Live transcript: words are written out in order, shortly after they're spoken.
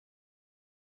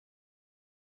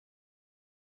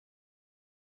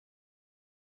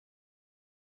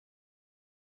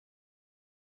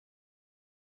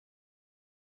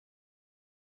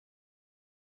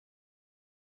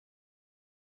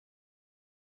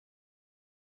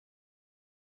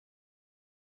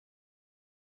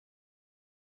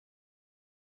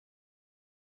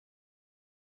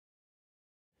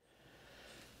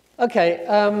Okay,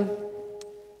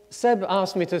 Seb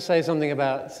asked me to say something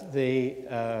about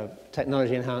the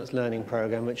Technology Enhanced Learning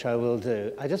Program, which I will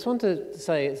do. I just want to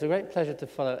say it's a great pleasure to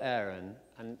follow Aaron,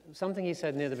 and something he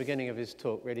said near the beginning of his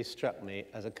talk really struck me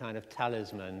as a kind of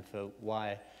talisman for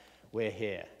why we're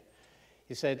here.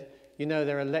 He said, you know,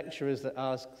 there are lecturers that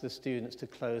ask the students to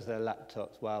close their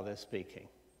laptops while they're speaking.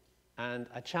 And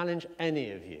I challenge any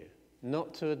of you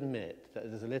not to admit that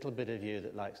there's a little bit of you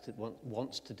that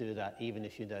wants to do that even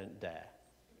if you don't dare.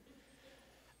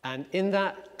 And in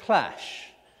that clash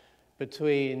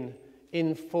between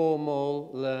informal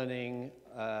learning,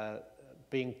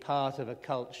 being part of a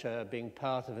culture, being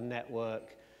part of a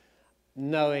network,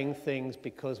 knowing things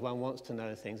because one wants to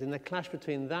know things, in the clash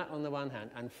between that on the one hand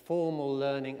and formal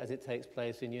learning as it takes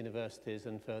place in universities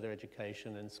and further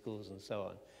education and schools and so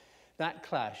on, that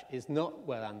clash is not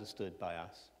well understood by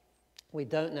us. We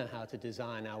don't know how to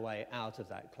design our way out of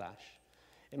that clash.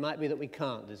 It might be that we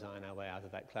can't design our way out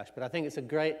of that clash, but I think it's a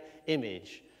great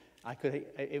image.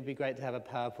 It would be great to have a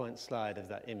PowerPoint slide of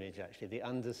that image, actually. The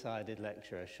undecided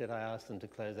lecturer, should I ask them to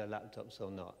close their laptops or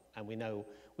not? And we know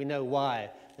why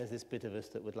there's this bit of us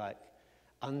that would like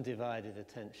undivided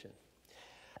attention.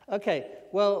 Okay,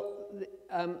 well,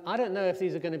 I don't know if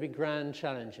these are going to be grand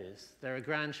challenges. There are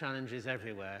grand challenges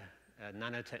everywhere.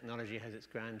 Nanotechnology has its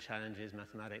grand challenges,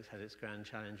 mathematics has its grand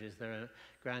challenges, there are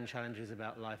grand challenges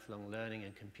about lifelong learning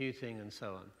and computing and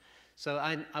so on. So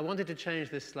I wanted to change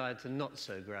this slide to not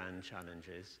so grand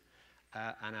challenges,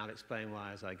 and I'll explain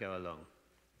why as I go along.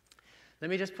 Let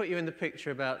me just put you in the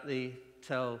picture about the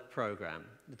TEL program.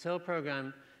 The TEL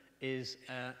program is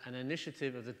an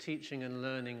initiative of the Teaching and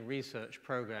Learning Research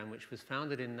Program, which was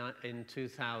founded in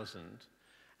 2000.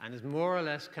 And has more or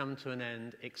less come to an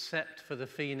end, except for the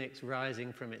phoenix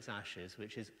rising from its ashes,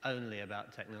 which is only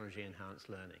about technology-enhanced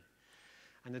learning.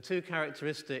 And the two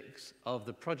characteristics of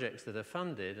the projects that are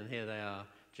funded, and here they are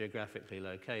geographically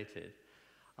located,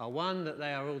 are one, that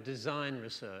they are all design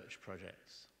research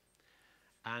projects.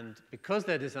 And because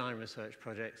they're design research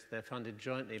projects, they're funded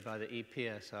jointly by the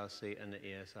EPSRC and the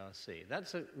ESRC.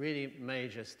 That's a really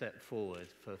major step forward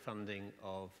for funding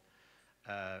of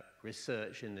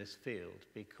research in this field,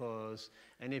 because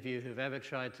any of you who've ever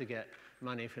tried to get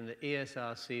money from the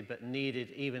ESRC but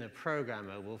needed even a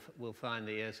programmer will find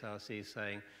the ESRC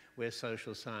saying, we're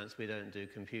social science, we don't do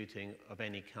computing of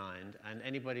any kind. And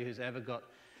anybody who's ever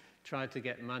tried to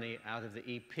get money out of the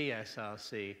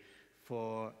EPSRC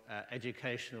for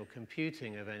educational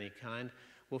computing of any kind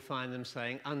will find them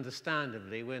saying,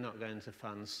 understandably, we're not going to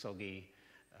fund soggy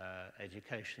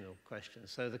educational questions.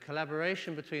 So the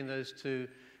collaboration between those two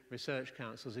research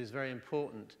councils is very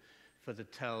important for the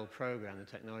TEL program, the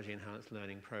Technology Enhanced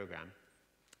Learning Program.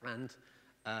 And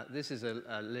this is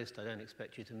a list. I don't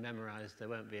expect you to memorize. There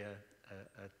won't be a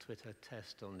Twitter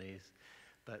test on these.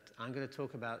 But I'm going to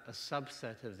talk about a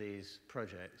subset of these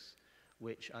projects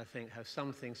which I think have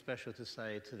something special to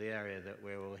say to the area that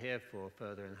we're all here for,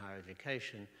 further in higher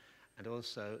education, and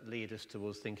also lead us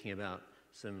towards thinking about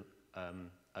some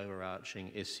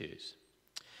overarching issues.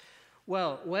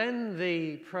 Well, when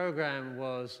the program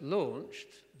was launched,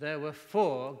 there were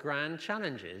 4 grand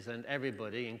challenges, and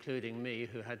everybody, including me,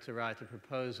 who had to write a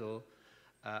proposal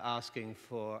asking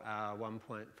for our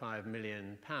 £1.5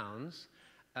 million,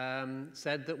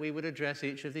 said that we would address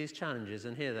each of these challenges,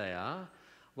 and here they are.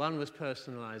 One was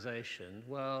personalization.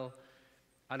 Well,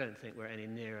 I don't think we're any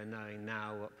nearer knowing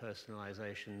now what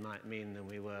personalization might mean than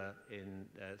we were in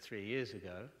 3 years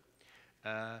ago.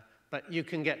 But you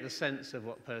can get the sense of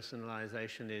what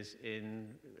personalization is in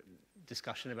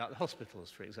discussion about the hospitals,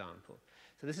 for example.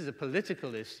 So this is a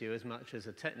political issue as much as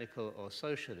a technical or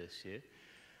social issue.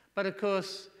 But of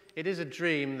course, it is a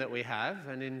dream that we have,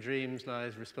 and in dreams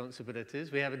lies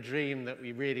responsibilities. We have a dream that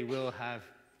we really will have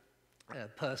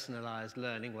personalized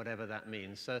learning, whatever that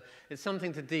means. So it's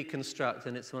something to deconstruct,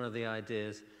 and it's one of the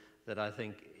ideas that I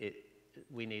think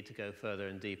we need to go further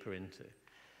and deeper into.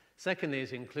 Secondly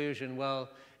is inclusion. Well,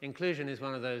 inclusion is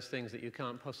one of those things that you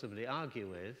can't possibly argue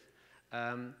with.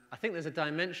 I think there's a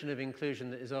dimension of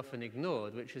inclusion that is often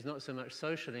ignored, which is not so much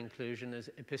social inclusion as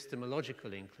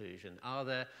epistemological inclusion.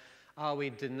 Are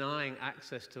we denying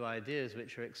access to ideas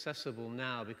which are accessible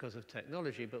now because of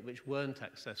technology, but which weren't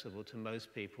accessible to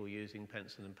most people using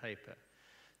pencil and paper?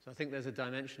 So I think there's a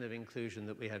dimension of inclusion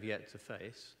that we have yet to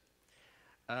face.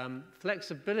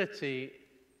 Flexibility.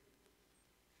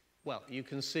 Well, you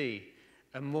can see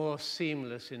a more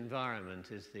seamless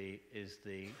environment is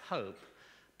the hope,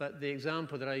 but the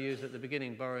example that I used at the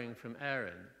beginning, borrowing from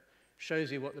Aaron,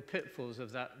 shows you what the pitfalls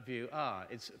of that view are.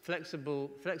 It's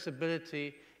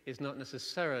flexibility is not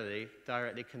necessarily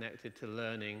directly connected to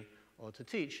learning or to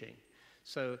teaching.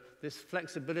 So this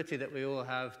flexibility that we all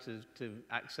have to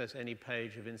access any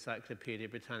page of Encyclopedia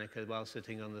Britannica while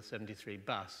sitting on the 73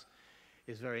 bus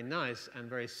is very nice and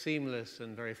very seamless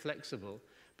and very flexible,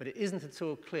 but it isn't at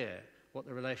all clear what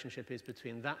the relationship is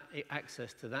between that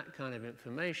access to that kind of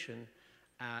information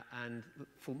and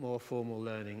more formal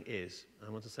learning is. I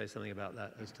want to say something about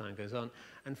that as time goes on.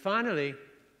 And finally,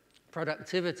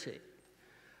 productivity.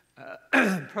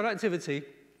 Productivity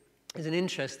is an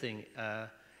interesting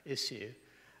issue.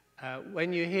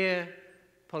 When you hear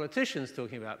politicians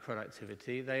talking about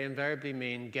productivity, they invariably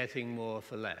mean getting more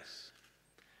for less.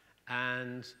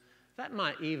 And that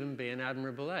might even be an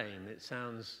admirable aim. It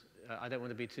sounds, I don't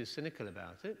want to be too cynical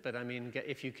about it, but I mean,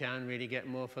 if you can really get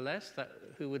more for less,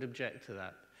 who would object to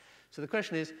that? So the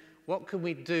question is, what can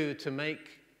we do to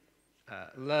make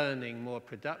learning more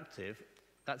productive?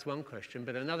 That's one question,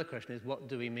 but another question is, what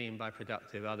do we mean by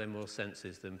productive? Are there more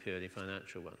senses than purely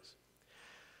financial ones?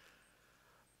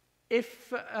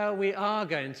 If we are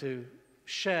going to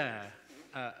share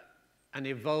an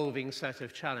evolving set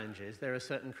of challenges, there are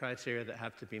certain criteria that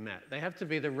have to be met. They have to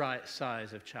be the right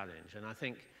size of challenge, and I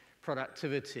think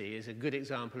productivity is a good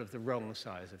example of the wrong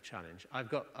size of challenge. I've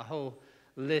got a whole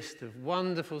list of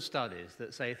wonderful studies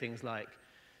that say things like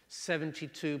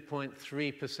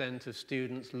 72.3% of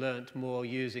students learnt more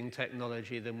using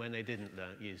technology than when they didn't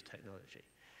use technology.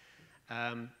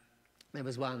 There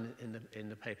was one in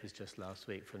the papers just last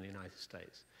week from the United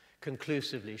States,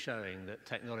 conclusively showing that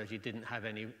technology didn't have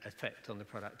any effect on the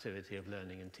productivity of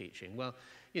learning and teaching. Well,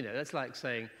 you know, that's like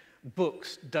saying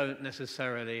books don't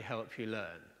necessarily help you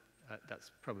learn.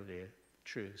 That's probably a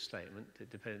true statement. It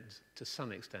depends to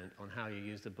some extent on how you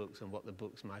use the books and what the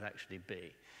books might actually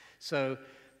be. So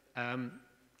I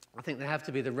think they have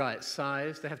to be the right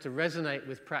size. They have to resonate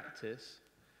with practice.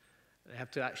 They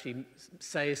have to actually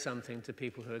say something to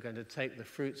people who are going to take the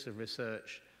fruits of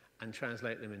research and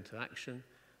translate them into action.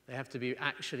 They have to be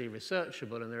actually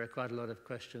researchable, and there are quite a lot of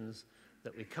questions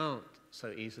that we can't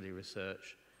so easily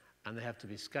research. And they have to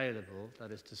be scalable.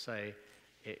 That is to say,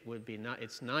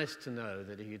 it's nice to know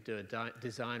that if you do a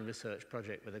design research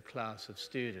project with a class of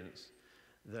students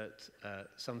that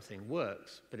something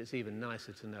works, but it's even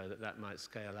nicer to know that that might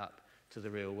scale up to the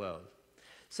real world.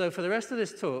 So for the rest of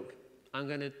this talk, I'm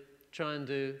going to try and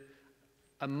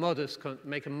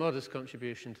make a modest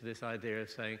contribution to this idea of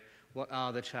saying, what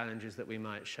are the challenges that we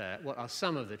might share? What are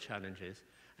some of the challenges?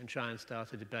 And try and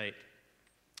start a debate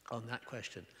on that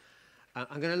question.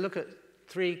 I'm going to look at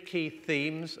 3 key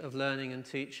themes of learning and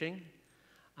teaching.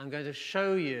 I'm going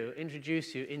to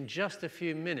introduce you in just a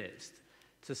few minutes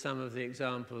to some of the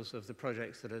examples of the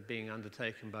projects that are being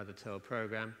undertaken by the TEL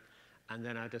program. And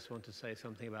then I just want to say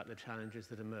something about the challenges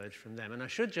that emerge from them. And I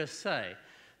should just say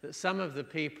that some of the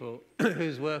people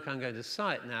whose work I'm going to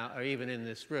cite now are even in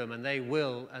this room, and they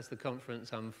will, as the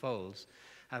conference unfolds,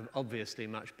 have obviously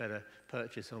much better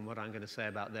purchase on what I'm going to say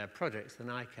about their projects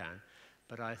than I can.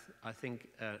 But I think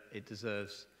it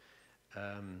deserves,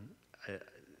 I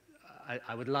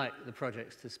would like the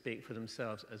projects to speak for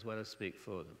themselves as well as speak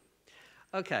for them.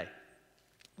 Okay,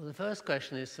 well, the first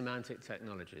question is semantic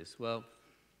technologies. Well,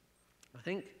 I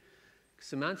think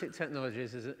semantic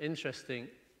technologies is an interesting,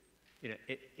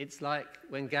 it's like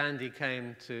when Gandhi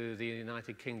came to the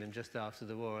United Kingdom just after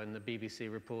the war, and the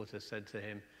BBC reporter said to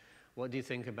him, "What do you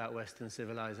think about Western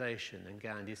civilization?" And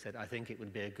Gandhi said, "I think it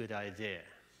would be a good idea."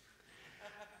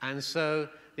 And so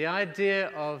the idea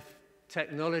of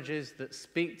technologies that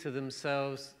speak to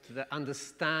themselves, that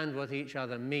understand what each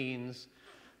other means,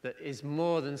 that is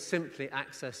more than simply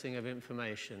accessing of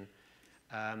information,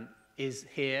 is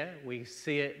here. We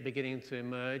see it beginning to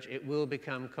emerge. It will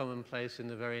become commonplace in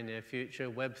the very near future.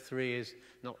 Web 3 is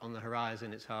not on the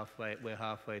horizon, it's halfway, we're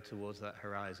halfway towards that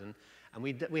horizon. And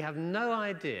we have no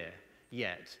idea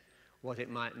yet what it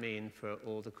might mean for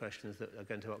all the questions that are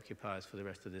going to occupy us for the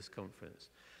rest of this conference.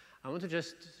 I want to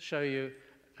just show you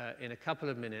in a couple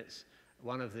of minutes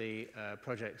one of the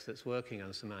projects that's working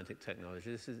on semantic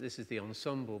technology. This is the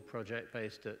Ensemble project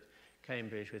based at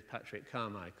Cambridge with Patrick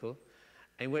Carmichael,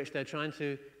 in which they're trying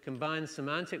to combine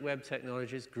semantic web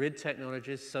technologies, grid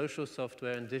technologies, social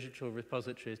software, and digital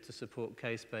repositories to support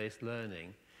case-based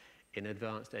learning in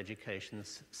advanced education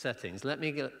settings. Let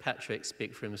me let Patrick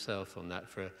speak for himself on that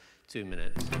for 2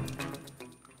 minutes.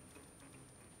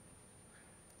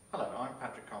 Hello, I'm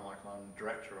Patrick Carmichael. I'm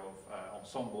Director of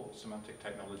Ensemble, Semantic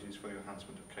Technologies for the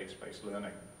Enhancement of Case-Based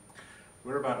Learning.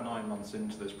 We're about 9 months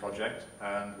into this project,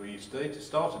 and we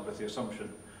started with the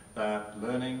assumption that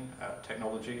learning,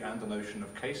 technology and the notion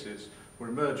of cases were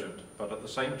emergent, but at the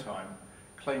same time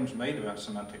claims made about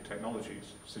semantic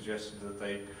technologies suggested that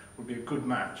they would be a good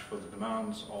match for the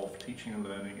demands of teaching and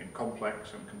learning in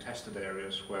complex and contested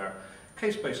areas where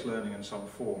case-based learning in some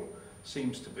form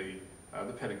seems to be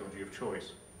the pedagogy of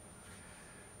choice.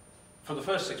 For the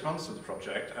first 6 months of the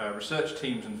project, research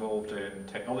teams involved in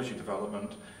technology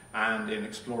development and in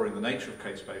exploring the nature of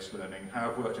case-based learning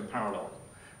have worked in parallel.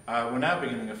 We're now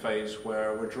beginning a phase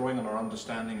where we're drawing on our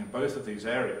understanding in both of these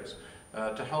areas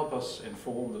to help us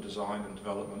inform the design and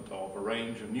development of a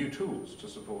range of new tools to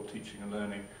support teaching and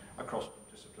learning across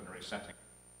disciplinary settings.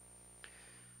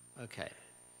 Okay,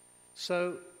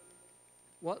 so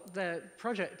what the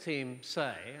project team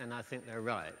say, and I think they're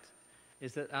right,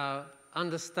 is that our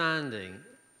understanding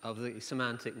of the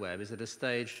semantic web is at a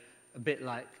stage a bit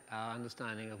like our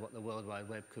understanding of what the World Wide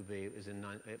Web could be it was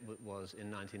in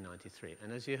 1993.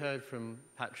 And as you heard from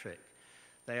Patrick,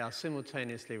 they are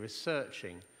simultaneously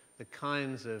researching the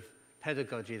kinds of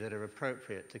pedagogy that are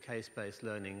appropriate to case-based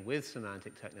learning with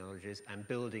semantic technologies and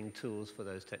building tools for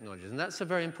those technologies. And that's a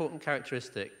very important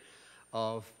characteristic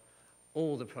of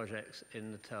all the projects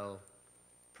in the TEL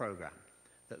program,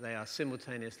 that they are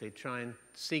simultaneously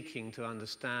seeking to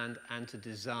understand and to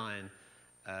design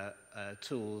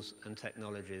tools and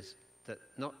technologies that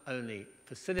not only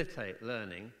facilitate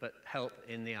learning, but help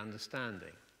in the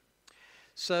understanding.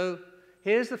 So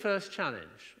here's the first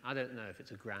challenge. I don't know if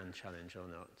it's a grand challenge or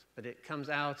not, but it comes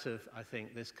out of, I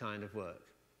think, this kind of work.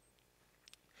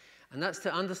 And that's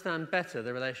to understand better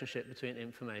the relationship between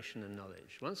information and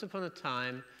knowledge. Once upon a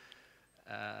time,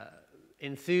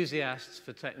 enthusiasts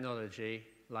for technology,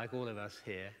 like all of us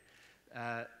here,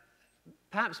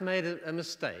 perhaps made a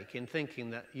mistake in thinking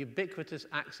that ubiquitous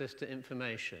access to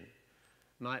information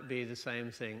might be the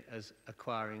same thing as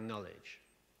acquiring knowledge.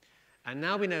 And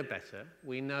now we know better.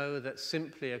 We know that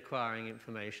simply acquiring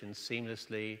information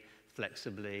seamlessly,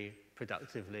 flexibly,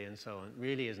 productively, and so on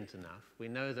really isn't enough. We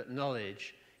know that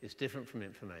knowledge is different from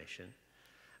information.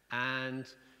 And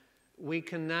we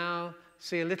can now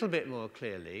see a little bit more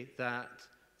clearly that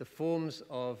the forms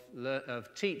of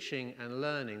teaching and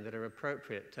learning that are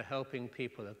appropriate to helping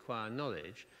people acquire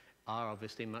knowledge are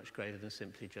obviously much greater than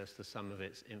simply just the sum of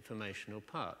its informational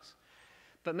parts.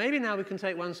 But maybe now we can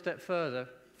take one step further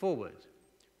forward,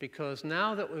 because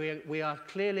now that we are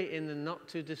clearly in the not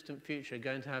too distant future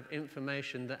going to have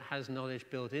information that has knowledge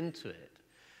built into it.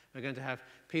 We're going to have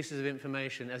pieces of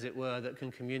information, as it were, that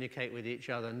can communicate with each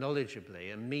other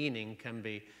knowledgeably, and meaning can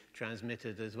be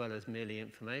transmitted as well as merely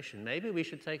information. Maybe we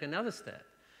should take another step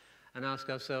and ask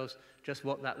ourselves just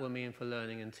what that will mean for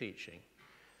learning and teaching.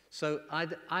 So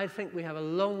I think we have a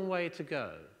long way to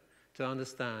go to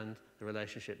understand the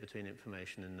relationship between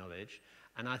information and knowledge.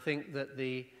 And I think that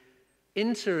the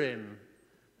interim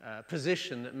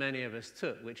position that many of us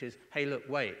took, which is, hey, look,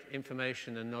 wait,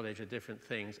 information and knowledge are different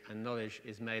things, and knowledge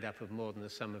is made up of more than the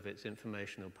sum of its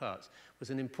informational parts, was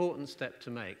an important step to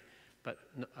make, but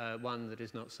one that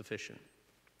is not sufficient.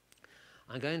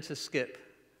 I'm going to skip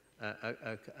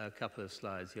a couple of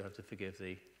slides. You'll have to forgive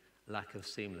the lack of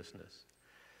seamlessness.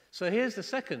 So here's the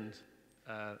second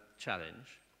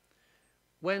challenge.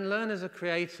 When learners are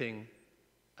creating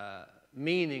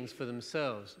meanings for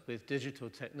themselves with digital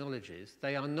technologies,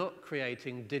 they are not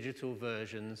creating digital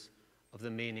versions of the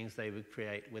meanings they would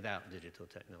create without digital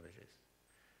technologies.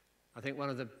 I think one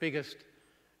of the biggest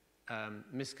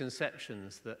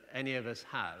misconceptions that any of us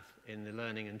have in the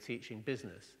learning and teaching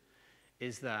business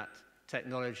is that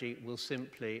technology will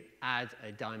simply add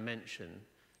a dimension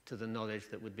to the knowledge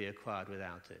that would be acquired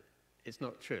without it. It's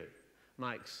not true.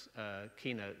 Mike's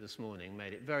keynote this morning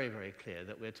made it very, very clear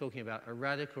that we're talking about a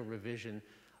radical revision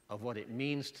of what it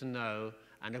means to know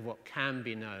and of what can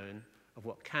be known, of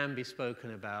what can be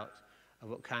spoken about, of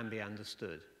what can be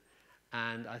understood.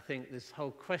 And I think this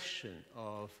whole question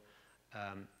of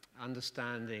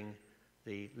understanding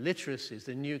the literacies,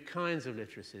 the new kinds of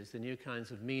literacies, the new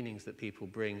kinds of meanings that people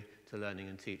bring to learning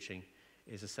and teaching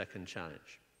is a second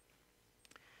challenge.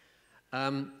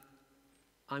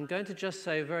 I'm going to just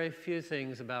say very few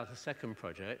things about a second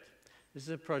project. This is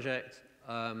a project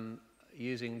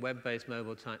using web-based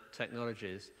mobile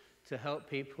technologies to help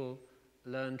people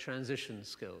learn transition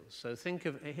skills. So think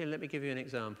of, here, let me give you an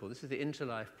example. This is the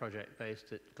Interlife project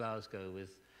based at Glasgow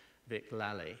with Vic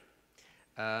Lally.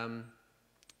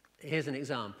 Here's an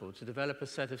example: to develop a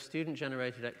set of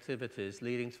student-generated activities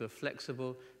leading to a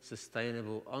flexible,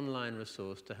 sustainable online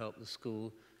resource to help the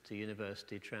school to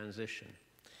university transition.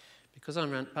 Because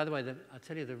by the way, I'll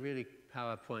tell you the really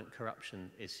PowerPoint corruption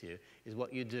issue is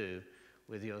what you do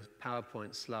with your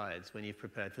PowerPoint slides when you've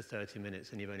prepared for 30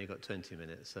 minutes and you've only got 20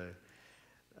 minutes. So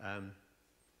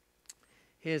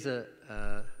here's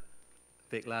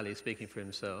Vic Lally speaking for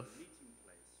himself.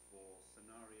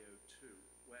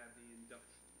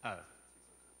 Oh,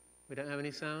 we don't have any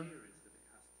sound? Here is that it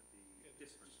has to be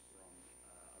different from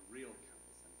a real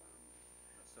campus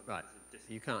environment. So Right, there's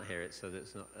a you can't hear it, so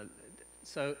that's not...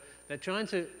 so they're trying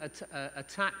to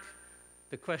attack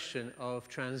the question of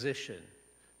transition,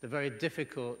 the very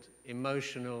difficult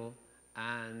emotional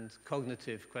and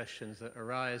cognitive questions that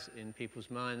arise in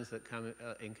people's minds, that come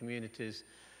in communities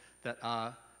that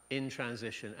are in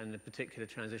transition, and the particular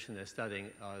transition they're studying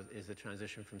is the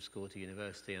transition from school to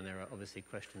university, and there are obviously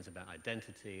questions about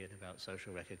identity and about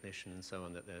social recognition and so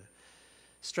on that they're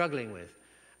struggling with.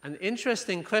 And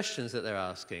interesting questions that they're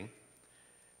asking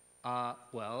are,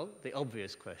 well, the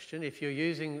obvious question, if you're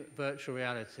using virtual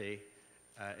reality,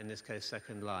 in this case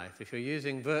Second Life, if you're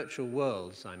using virtual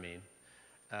worlds, I mean,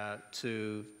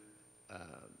 to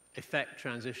effect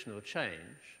transitional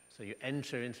change, so you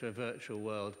enter into a virtual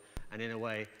world and in a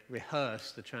way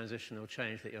rehearse the transitional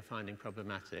change that you're finding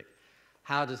problematic.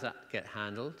 How does that get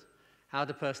handled? How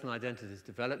do personal identities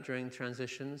develop during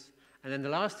transitions? And then the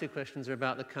last two questions are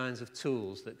about the kinds of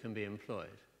tools that can be employed.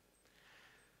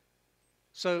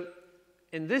 So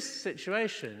in this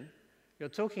situation, you're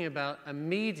talking about a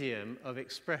medium of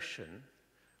expression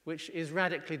which is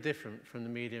radically different from the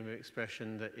medium of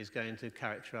expression that is going to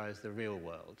characterize the real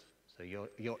world. So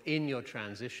you're in your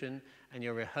transition and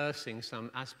you're rehearsing some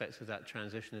aspects of that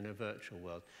transition in a virtual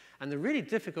world. And the really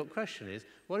difficult question is,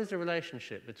 what is the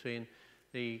relationship between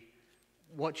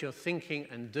what you're thinking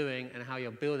and doing and how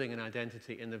you're building an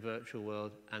identity in the virtual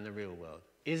world and the real world?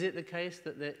 Is it the case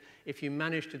that if you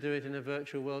manage to do it in a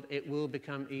virtual world, it will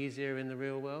become easier in the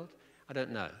real world? I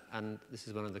don't know. And this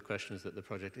is one of the questions that the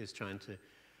project is trying to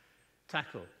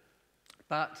tackle.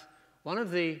 But one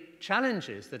of the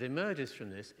challenges that emerges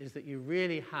from this is that you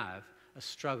really have a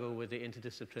struggle with the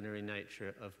interdisciplinary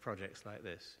nature of projects like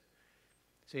this.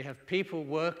 So you have people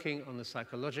working on the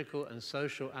psychological and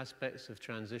social aspects of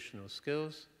transitional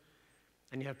skills,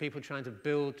 and you have people trying to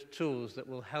build tools that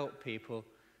will help people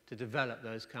to develop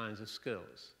those kinds of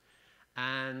skills.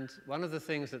 And one of the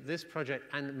things that this project,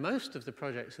 and most of the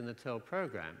projects in the TEL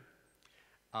program,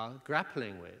 are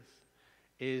grappling with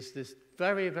is this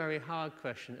very, very hard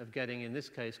question of getting, in this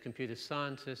case, computer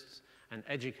scientists and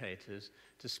educators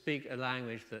to speak a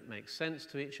language that makes sense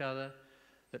to each other,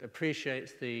 that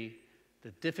appreciates the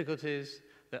difficulties,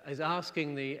 that is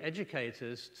asking the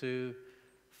educators to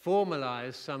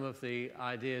formalize some of the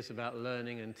ideas about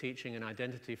learning and teaching and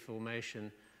identity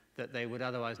formation that they would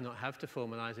otherwise not have to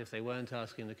formalize if they weren't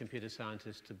asking the computer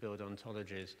scientists to build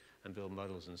ontologies and build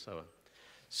models and so on.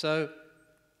 So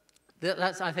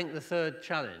that's, I think, the third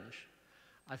challenge.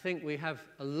 I think we have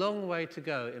a long way to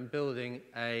go in building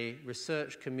a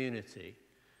research community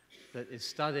that is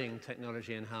studying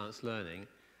technology-enhanced learning.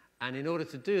 And in order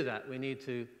to do that, we need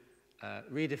to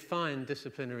redefine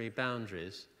disciplinary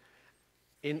boundaries.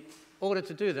 In order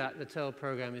to do that, the TEL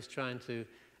program is trying to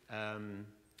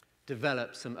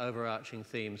develop some overarching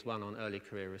themes, one on early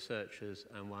career researchers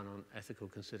and one on ethical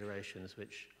considerations,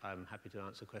 which I'm happy to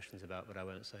answer questions about, but I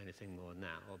won't say anything more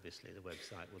now. Obviously, the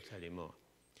website will tell you more.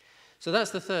 So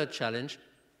that's the third challenge.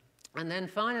 And then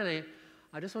finally,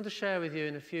 I just want to share with you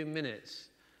in a few minutes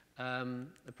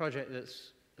the project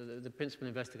that's the principal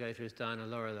investigator is Diana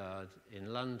Laurillard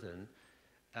in London.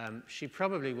 She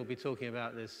probably will be talking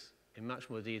about this in much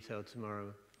more detail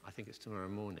tomorrow. I think it's tomorrow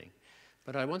morning.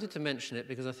 But I wanted to mention it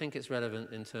because I think it's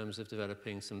relevant in terms of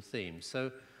developing some themes.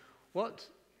 So what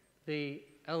the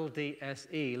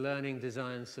LDSE, Learning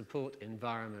Design Support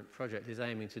Environment project, is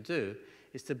aiming to do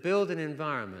is to build an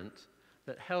environment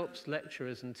that helps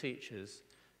lecturers and teachers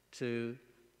to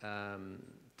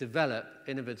develop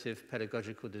innovative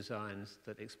pedagogical designs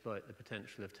that exploit the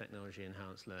potential of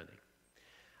technology-enhanced learning.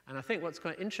 And I think what's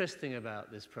quite interesting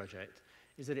about this project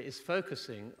is that it is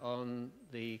focusing on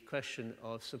the question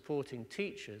of supporting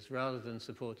teachers rather than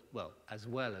as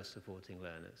well as supporting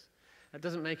learners. That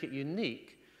doesn't make it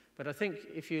unique, but I think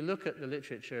if you look at the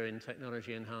literature in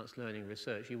technology-enhanced learning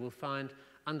research, you will find,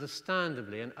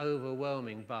 understandably, an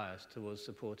overwhelming bias towards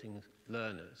supporting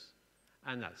learners.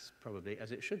 And that's probably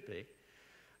as it should be.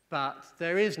 But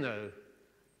there is no,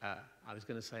 I was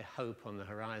going to say hope on the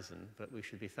horizon, but we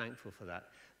should be thankful for that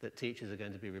teachers are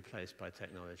going to be replaced by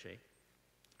technology.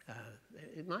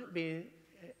 It might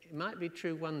be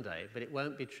true one day, but it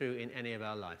won't be true in any of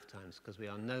our lifetimes because we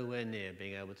are nowhere near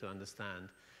being able to understand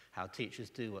how teachers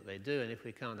do what they do, and if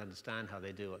we can't understand how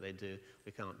they do what they do,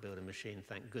 we can't build a machine,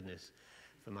 thank goodness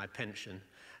for my pension.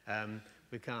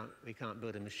 We can't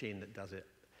build a machine that does it.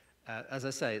 As I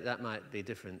say, that might be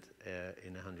different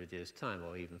in 100 years' time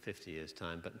or even 50 years'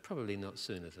 time, but probably not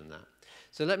sooner than that.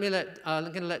 So I'm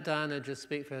going to let Diana just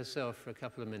speak for herself for a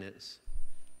couple of minutes.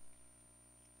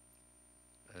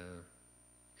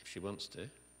 she wants to.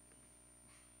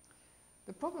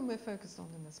 The problem we're focused on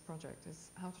in this project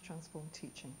is how to transform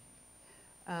teaching.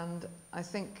 And I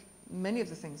think many of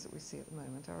the things that we see at the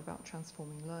moment are about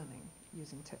transforming learning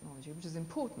using technology, which is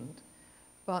important,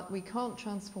 but we can't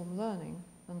transform learning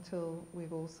until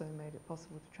we've also made it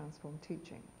possible to transform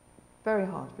teaching. Very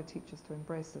hard for teachers to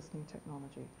embrace this new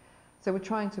technology. So we're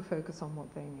trying to focus on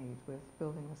what they need with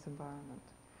building this environment.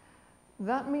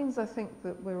 That means, I think,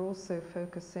 that we're also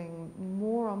focusing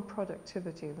more on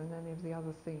productivity than any of the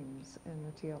other themes in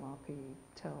the TLRP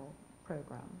TEL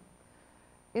program.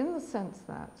 In the sense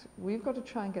that we've got to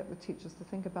try and get the teachers to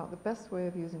think about the best way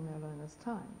of using their learners'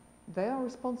 time. They are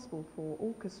responsible for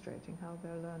orchestrating how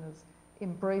their learners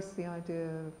embrace the idea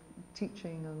of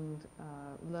teaching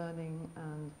and learning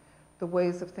and the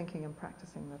ways of thinking and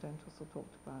practicing that Entwistle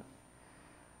talked about.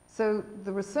 So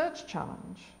the research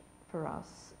challenge for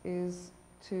us is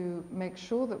to make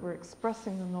sure that we're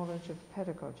expressing the knowledge of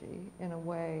pedagogy in a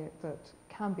way that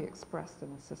can be expressed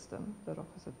in a system that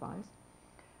offers advice.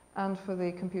 And for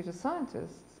the computer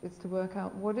scientists, it's to work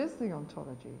out what is the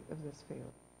ontology of this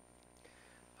field.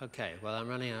 Okay, well, I'm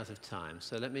running out of time,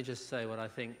 so let me just say what I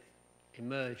think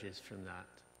emerges from that,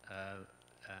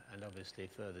 and obviously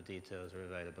further details are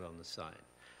available on the site.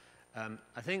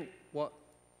 I think what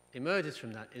emerges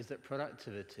from that is that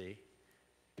productivity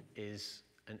is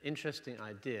an interesting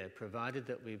idea, provided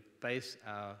that we base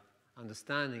our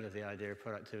understanding of the idea of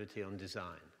productivity on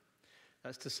design.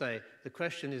 That's to say, the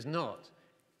question is not,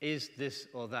 is this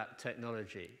or that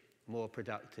technology more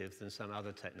productive than some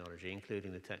other technology,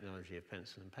 including the technology of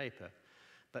pencil and paper,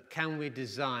 but can we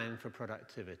design for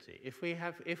productivity? If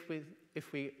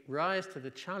we rise to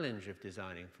the challenge of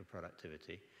designing for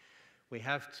productivity, we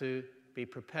have to be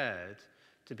prepared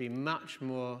to be much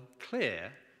more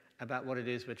clear about what it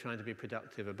is we're trying to be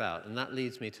productive about. And that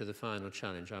leads me to the final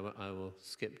challenge. I will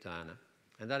skip Diana.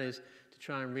 And that is to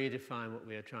try and redefine what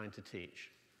we are trying to teach.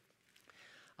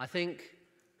 I think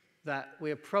that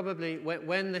we are probably,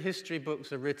 when the history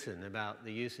books are written about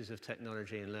the uses of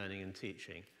technology in learning and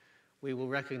teaching, we will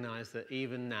recognize that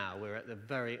even now we're at the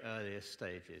very earliest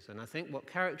stages. And I think what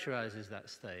characterizes that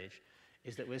stage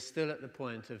is that we're still at the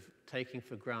point of taking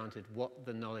for granted what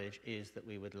the knowledge is that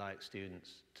we would like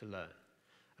students to learn.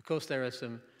 Of course, there are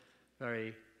some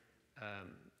very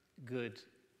good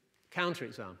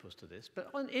counterexamples to this,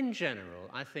 but in general,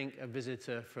 I think a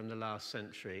visitor from the last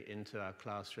century into our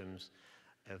classrooms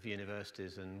of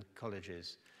universities and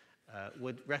colleges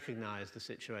would recognize the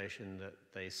situation that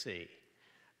they see.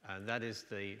 And that is,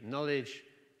 the knowledge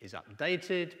is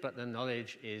updated, but the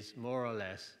knowledge is more or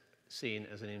less seen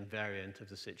as an invariant of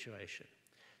the situation.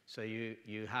 So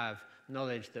you have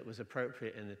knowledge that was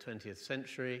appropriate in the 20th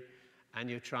century, and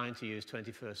you're trying to use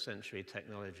 21st century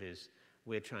technologies.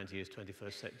 We're trying to use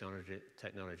 21st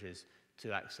technologies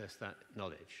to access that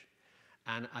knowledge.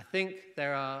 And I think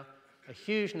there are a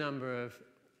huge number of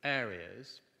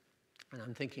areas, and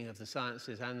I'm thinking of the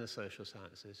sciences and the social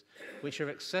sciences, which are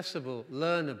accessible,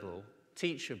 learnable,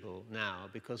 teachable now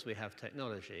because we have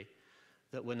technology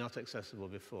that were not accessible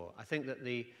before. I think that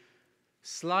the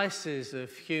slices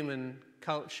of human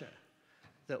culture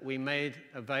that we made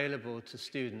available to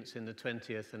students in the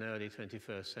 20th and early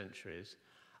 21st centuries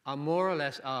are more or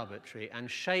less arbitrary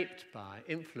and shaped by,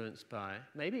 influenced by,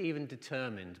 maybe even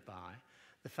determined by,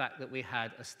 the fact that we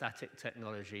had a static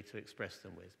technology to express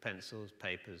them with, pencils,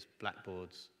 papers,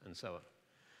 blackboards, and so on.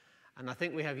 And I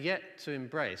think we have yet to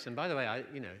embrace, and by the way,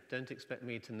 don't expect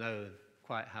me to know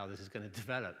quite how this is going to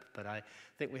develop, but I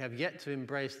think we have yet to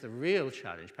embrace the real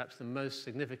challenge, perhaps the most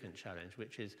significant challenge,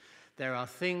 which is there are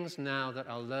things now that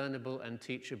are learnable and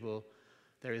teachable.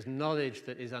 There is knowledge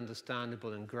that is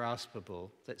understandable and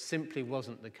graspable that simply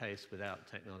wasn't the case without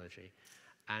technology.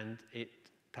 And it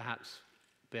perhaps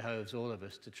behoves all of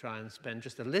us to try and spend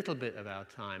just a little bit of our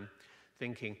time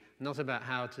thinking not about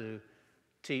how to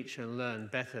teach and learn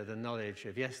better the knowledge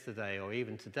of yesterday or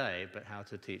even today, but how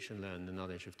to teach and learn the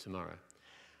knowledge of tomorrow.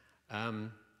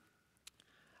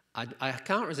 I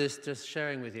can't resist just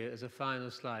sharing with you as a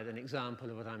final slide an example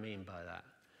of what I mean by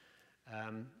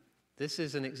that. This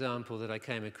is an example that I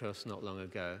came across not long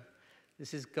ago.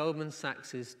 This is Goldman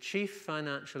Sachs' chief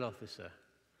financial officer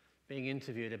being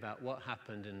interviewed about what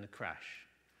happened in the crash.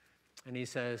 And he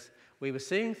says, we were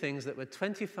seeing things that were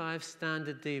 25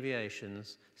 standard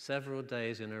deviations several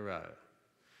days in a row.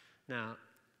 Now,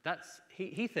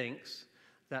 he thinks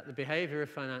that the behavior of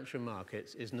financial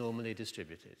markets is normally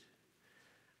distributed.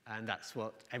 And that's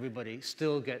what everybody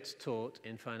still gets taught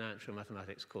in financial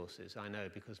mathematics courses. I know,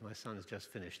 because my son's just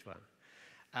finished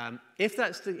one.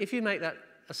 If you make that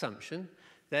assumption,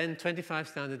 then 25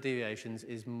 standard deviations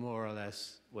is more or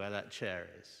less where that chair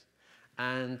is.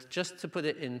 And just to put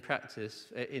it in practice,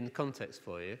 in context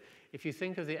for you, if you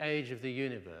think of the age of the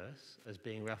universe as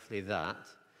being roughly that,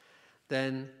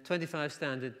 then 25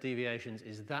 standard deviations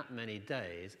is that many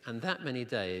days, and that many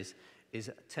days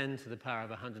is 10 to the power of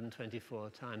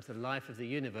 124 times the life of the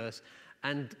universe.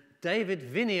 And David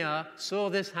Viniar saw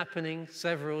this happening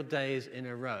several days in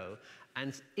a row,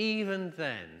 and even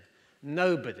then,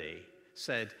 nobody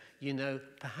said, you know,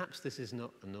 perhaps this is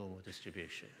not a normal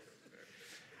distribution.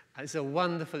 It's a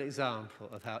wonderful example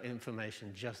of how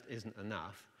information just isn't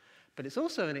enough, but it's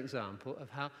also an example of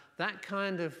how that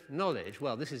kind of knowledge,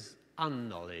 well, this is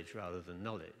unknowledge rather than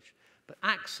knowledge, but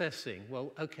accessing,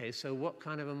 well, okay, so what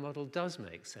kind of a model does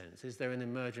make sense? Is there an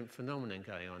emergent phenomenon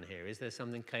going on here? Is there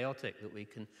something chaotic that we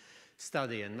can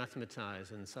study and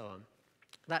mathematize and so on?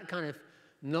 That kind of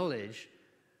knowledge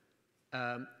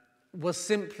was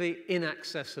simply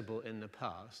inaccessible in the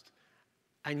past,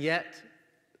 and yet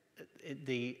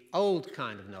the old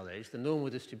kind of knowledge, the normal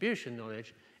distribution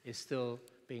knowledge, is still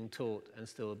being taught and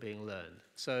still being learned.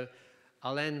 So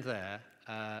I'll end there,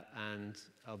 and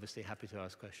obviously happy to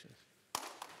ask questions.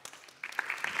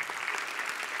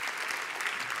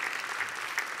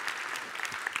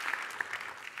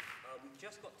 We've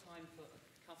just got time for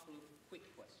a couple of quick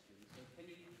questions. So can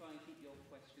you try and keep your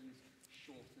questions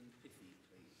short and pithy,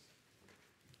 please?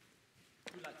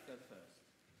 Who'd like to go first?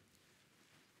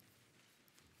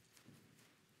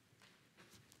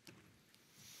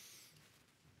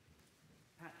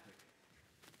 Patrick.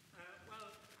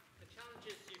 Well, the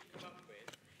challenges you've come up with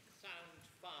sound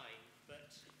fine,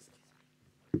 but...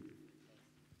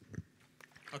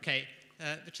 Okay,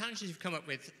 the challenges you've come up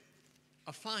with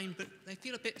are fine, but they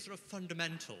feel a bit sort of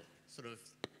fundamental. Sort of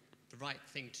the right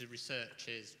thing to research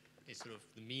is sort of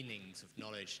the meanings of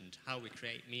knowledge and how we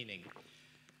create meaning.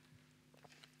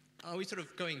 Are we sort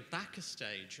of going back a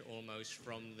stage almost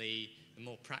from the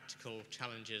more practical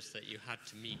challenges that you had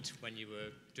to meet when you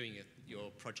were doing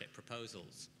your project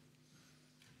proposals?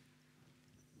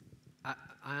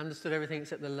 I understood everything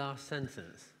except the last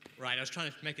sentence. Right, I was trying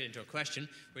to make it into a question,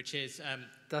 which is,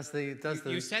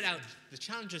 You set out, the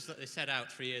challenges that they set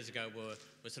out 3 years ago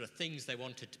were sort of things they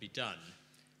wanted to be done.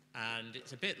 And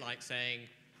it's a bit like saying,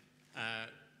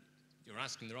 you're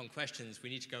asking the wrong questions,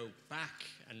 we need to go back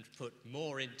and put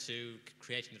more into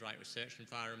creating the right research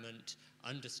environment,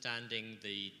 understanding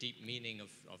the deep meaning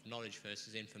of knowledge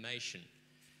versus information.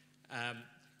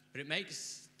 But it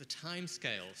makes the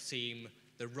timescale seem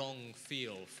the wrong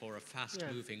feel for a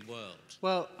fast-moving world.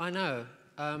 Well, I know.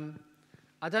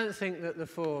 I don't think that the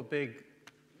 4 big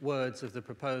words of the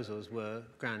proposals were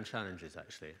grand challenges,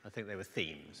 actually. I think they were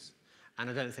themes. And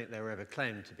I don't think they were ever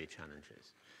claimed to be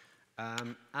challenges.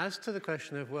 As to the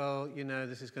question of, well, you know,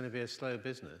 this is going to be a slow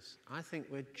business, I think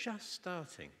we're just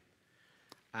starting.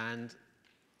 And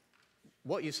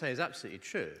what you say is absolutely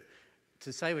true.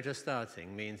 To say we're just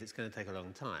starting means it's going to take a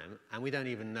long time, and we don't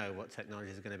even know what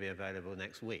technologies are going to be available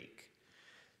next week.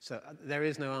 So there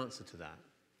is no answer to that.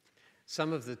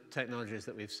 Some of the technologies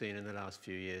that we've seen in the last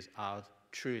few years are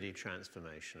truly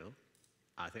transformational.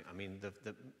 I mean,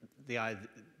 the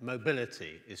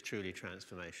mobility is truly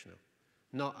transformational.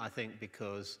 Not, I think,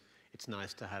 because it's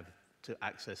nice to have to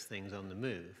access things on the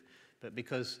move, but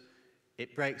because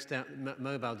it breaks down,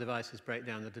 mobile devices break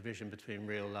down the division between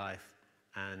real life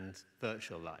and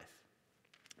virtual life.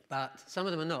 But some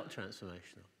of them are not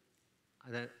transformational.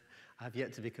 I have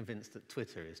yet to be convinced that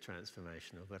Twitter is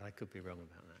transformational, but I could be wrong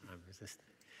about that. I'm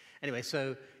resisting. Anyway,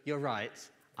 so you're right.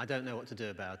 I don't know what to do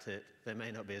about it. There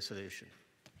may not be a solution.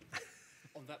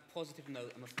 On that positive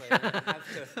note, I'm afraid I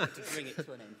have to bring it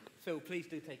to an end. Phil, please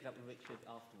do take it up with Richard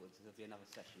afterwards. There'll be another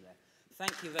session there.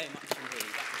 Thank you very much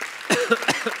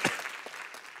indeed.